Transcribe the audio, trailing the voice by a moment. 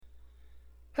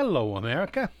Hello,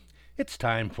 America. It's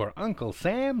time for Uncle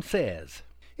Sam Says.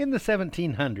 In the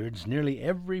 1700s, nearly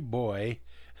every boy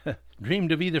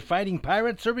dreamed of either fighting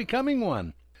pirates or becoming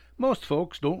one. Most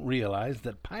folks don't realize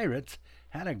that pirates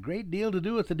had a great deal to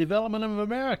do with the development of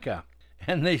America.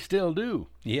 And they still do.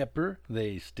 Yepper,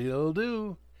 they still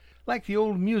do. Like the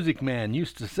old music man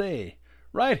used to say,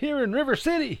 right here in River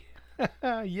City.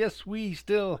 Yes, we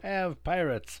still have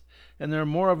pirates, and they're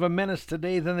more of a menace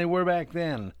today than they were back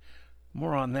then.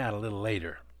 More on that a little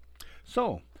later.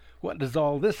 So, what does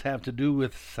all this have to do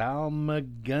with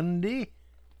Salmagundi?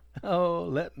 Oh,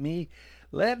 let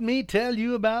me tell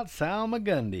you about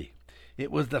Salmagundi.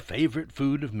 It was the favorite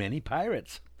food of many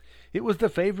pirates. It was the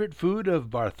favorite food of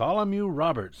Bartholomew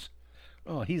Roberts.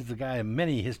 Oh, he's the guy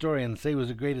many historians say was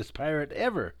the greatest pirate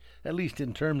ever, at least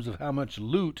in terms of how much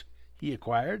loot he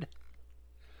acquired.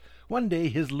 One day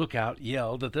his lookout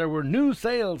yelled that there were new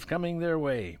sails coming their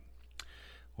way.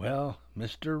 Well,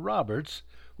 Mr. Roberts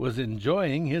was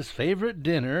enjoying his favorite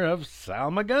dinner of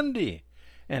Salmagundi,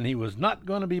 and he was not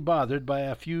going to be bothered by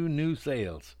a few new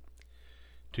sails.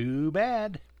 Too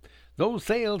bad. Those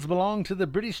sails belonged to the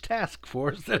British task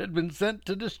force that had been sent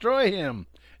to destroy him,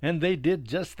 and they did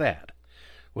just that.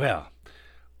 Well,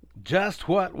 just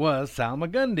what was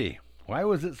Salmagundi? Why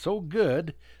was it so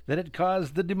good that it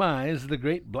caused the demise of the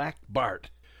great Black Bart?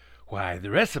 Why,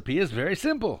 the recipe is very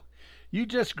simple. You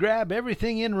just grab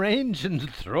everything in range and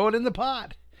throw it in the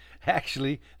pot.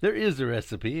 Actually, there is a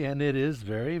recipe, and it is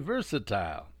very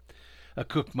versatile. A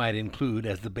cook might include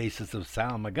as the basis of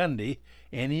Salmagundi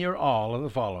any or all of the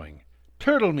following: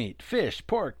 turtle meat, fish,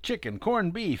 pork, chicken,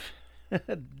 corned beef,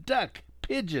 duck,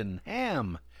 pigeon,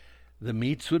 ham. The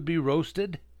meats would be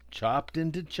roasted, chopped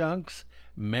into chunks,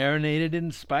 marinated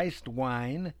in spiced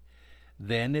wine.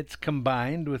 Then it's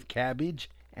combined with cabbage,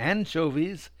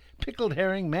 anchovies, pickled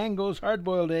herring, mangoes,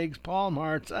 hard-boiled eggs, palm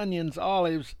hearts, onions,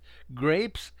 olives,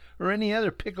 grapes, or any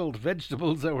other pickled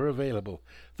vegetables that were available.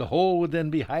 The whole would then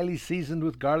be highly seasoned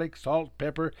with garlic, salt,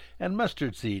 pepper, and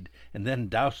mustard seed, and then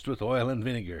doused with oil and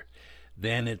vinegar.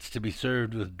 Then it's to be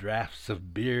served with draughts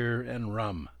of beer and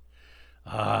rum.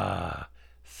 Ah,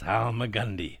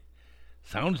 Salmagundi.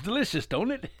 Sounds delicious, don't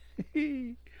it?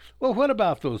 Well, what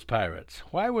about those pirates?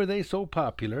 Why were they so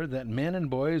popular that men and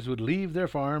boys would leave their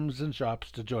farms and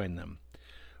shops to join them?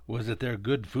 Was it their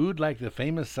good food like the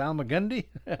famous Salmagundi?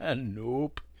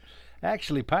 Nope.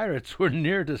 Actually, pirates were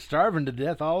near to starving to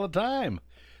death all the time.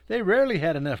 They rarely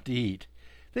had enough to eat.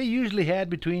 They usually had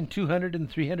between 200 and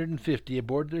 350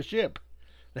 aboard their ship.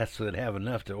 That's so they'd have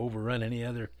enough to overrun any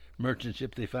other merchant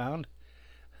ship they found.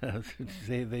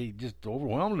 They just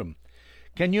overwhelmed them.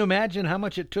 Can you imagine how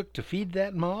much it took to feed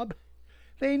that mob?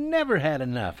 They never had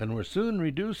enough and were soon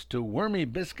reduced to wormy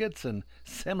biscuits and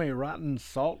semi-rotten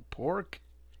salt pork.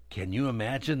 Can you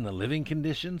imagine the living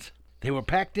conditions? They were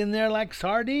packed in there like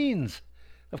sardines.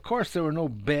 Of course there were no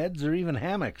beds or even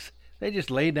hammocks. They just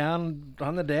lay down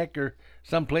on the deck or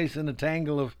someplace in a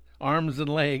tangle of arms and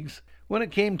legs. When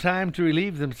it came time to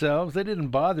relieve themselves, they didn't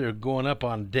bother going up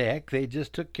on deck. They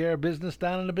just took care of business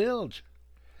down in the bilge.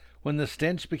 When the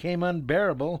stench became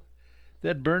unbearable,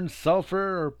 they'd burn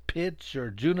sulfur or pitch or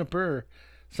juniper or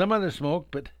some other smoke,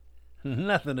 but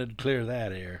nothing would clear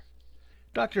that air.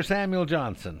 Dr. Samuel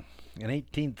Johnson, an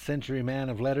 18th century man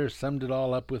of letters, summed it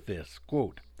all up with this,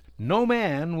 quote, "No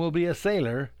man will be a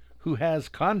sailor who has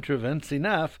contrivance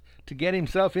enough to get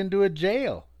himself into a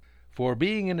jail, for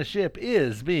being in a ship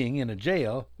is being in a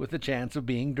jail with the chance of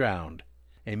being drowned.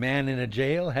 A man in a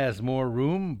jail has more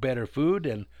room, better food,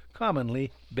 and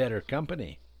commonly better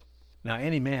company." Now,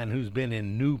 any man who's been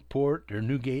in Newport or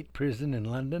Newgate prison in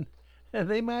London,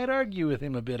 they might argue with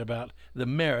him a bit about the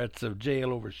merits of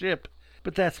jail over ship,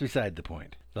 but that's beside the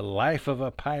point. The life of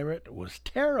a pirate was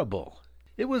terrible.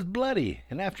 It was bloody,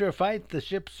 and after a fight, the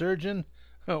ship's surgeon,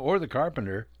 or the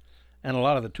carpenter, and a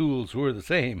lot of the tools were the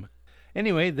same.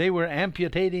 Anyway, they were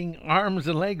amputating arms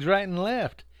and legs right and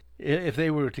left. If they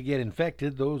were to get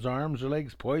infected, those arms or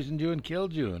legs poisoned you and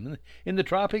killed you. And in the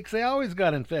tropics, they always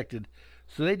got infected.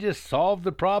 So they just solved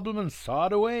the problem and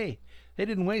sawed away. They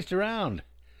didn't waste around.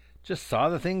 Just saw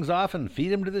the things off and feed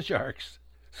them to the sharks.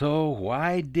 So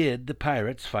why did the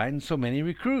pirates find so many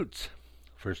recruits?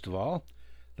 First of all,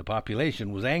 the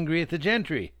population was angry at the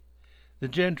gentry. The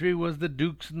gentry was the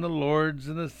dukes and the lords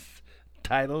and the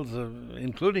titles,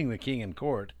 including the king and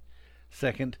court.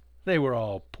 Second, they were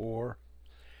all poor.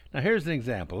 Now here's an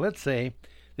example. Let's say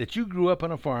that you grew up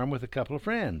on a farm with a couple of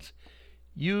friends.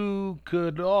 You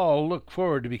could all look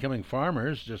forward to becoming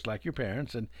farmers, just like your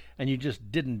parents, and you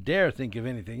just didn't dare think of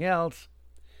anything else.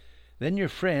 Then your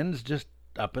friends just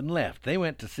up and left. They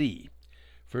went to sea.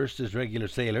 First as regular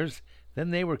sailors,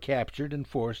 Then they were captured and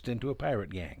forced into a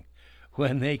pirate gang.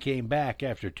 When they came back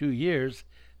after 2 years,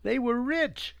 they were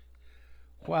rich.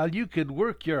 While you could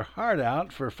work your heart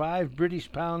out for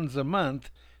 £5 a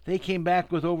month, they came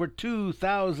back with over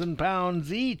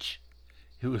 £2,000 each.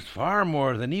 It was far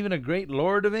more than even a great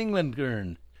lord of England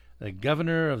earned. The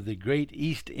governor of the great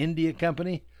East India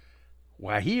Company,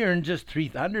 why, he earned just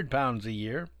 £300 a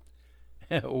year.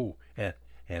 Oh,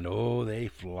 they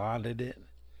flaunted it.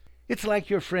 It's like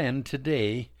your friend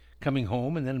today coming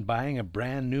home and then buying a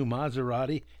brand new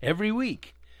Maserati every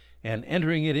week and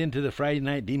entering it into the Friday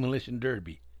night demolition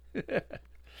derby.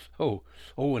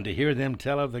 And to hear them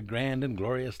tell of the grand and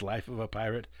glorious life of a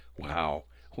pirate. Wow.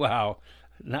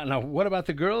 Now, what about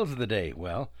the girls of the day?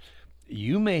 Well,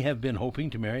 you may have been hoping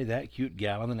to marry that cute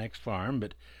gal on the next farm,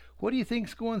 but what do you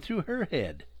think's going through her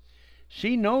head?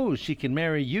 She knows she can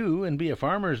marry you and be a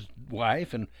farmer's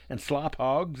wife and slop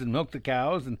hogs and milk the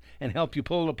cows and help you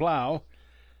pull the plow.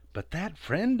 But that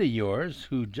friend of yours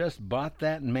who just bought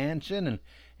that mansion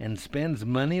and spends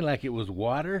money like it was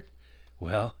water,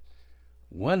 well,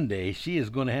 one day she is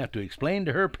going to have to explain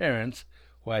to her parents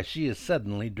why she is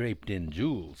suddenly draped in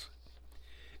jewels.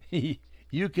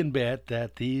 You can bet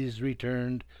that these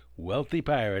returned wealthy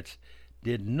pirates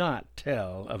did not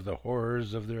tell of the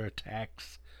horrors of their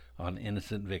attacks on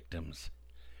innocent victims,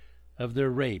 of their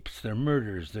rapes, their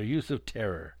murders, their use of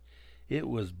terror. It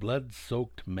was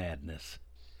blood-soaked madness.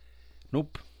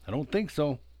 Nope, I don't think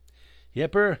so.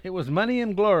 Yepper, it was money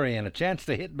and glory and a chance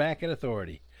to hit back at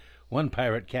authority. One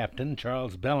pirate captain,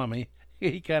 Charles Bellamy,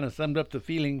 he kind of summed up the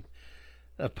feeling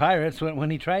of pirates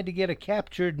when he tried to get a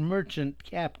captured merchant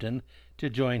captain to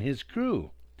join his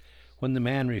crew. When the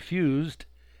man refused,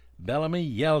 Bellamy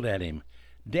yelled at him,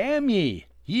 "Damn ye!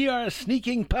 Ye are a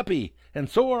sneaking puppy, and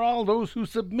so are all those who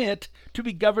submit to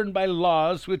be governed by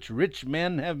laws which rich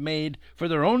men have made for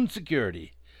their own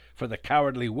security. For the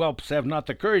cowardly whelps have not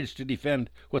the courage to defend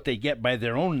what they get by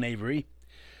their own knavery.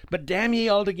 But damn ye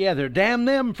altogether, damn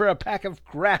them for a pack of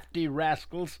crafty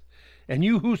rascals, and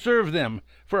you who serve them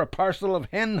for a parcel of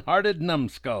hen-hearted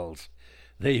numbskulls.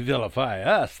 They vilify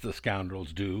us, the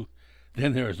scoundrels do.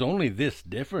 Then there is only this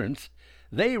difference.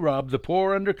 They rob the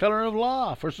poor under color of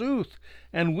law, forsooth,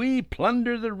 and we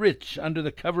plunder the rich under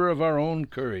the cover of our own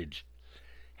courage.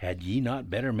 Had ye not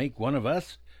better make one of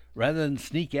us, rather than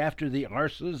sneak after the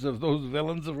arses of those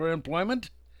villains of our employment?"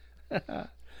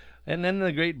 And then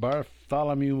the great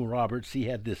Bartholomew Roberts, he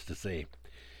had this to say: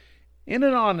 "In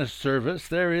an honest service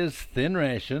there is thin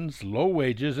rations, low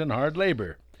wages, and hard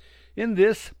labor. In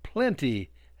this plenty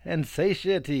and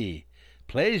satiety,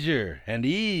 pleasure and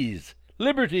ease,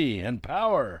 liberty and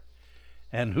power.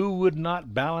 And who would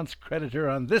not balance creditor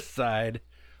on this side,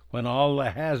 when all the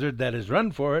hazard that is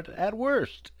run for it, at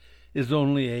worst, is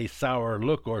only a sour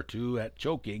look or two at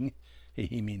choking,"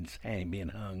 he means being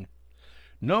hung.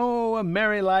 "No, a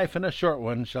merry life and a short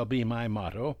one shall be my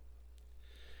motto."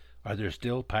 Are there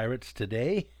still pirates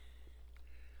today?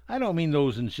 I don't mean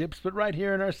those in ships, but right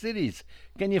here in our cities.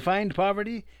 Can you find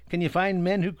poverty? Can you find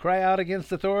men who cry out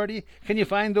against authority? Can you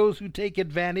find those who take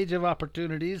advantage of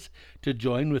opportunities to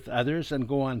join with others and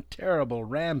go on terrible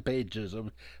rampages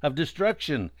of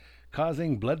destruction,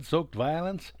 causing blood-soaked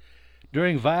violence?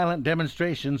 During violent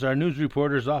demonstrations, our news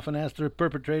reporters often ask their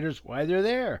perpetrators why they're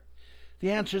there.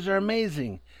 The answers are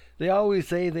amazing. They always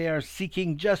say they are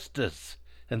seeking justice,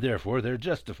 and therefore they're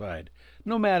justified,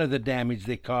 no matter the damage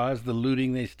they cause, the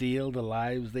looting they steal, the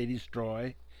lives they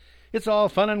destroy. It's all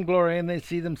fun and glory, and they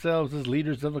see themselves as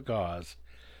leaders of a cause.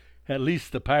 At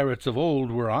least the pirates of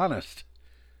old were honest.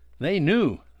 They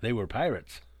knew they were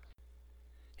pirates.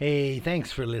 Hey,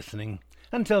 thanks for listening.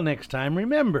 Until next time,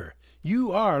 remember,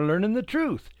 you are learning the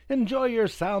truth. Enjoy your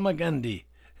Salmagundi.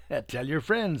 Tell your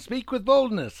friends, speak with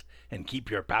boldness, and keep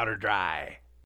your powder dry.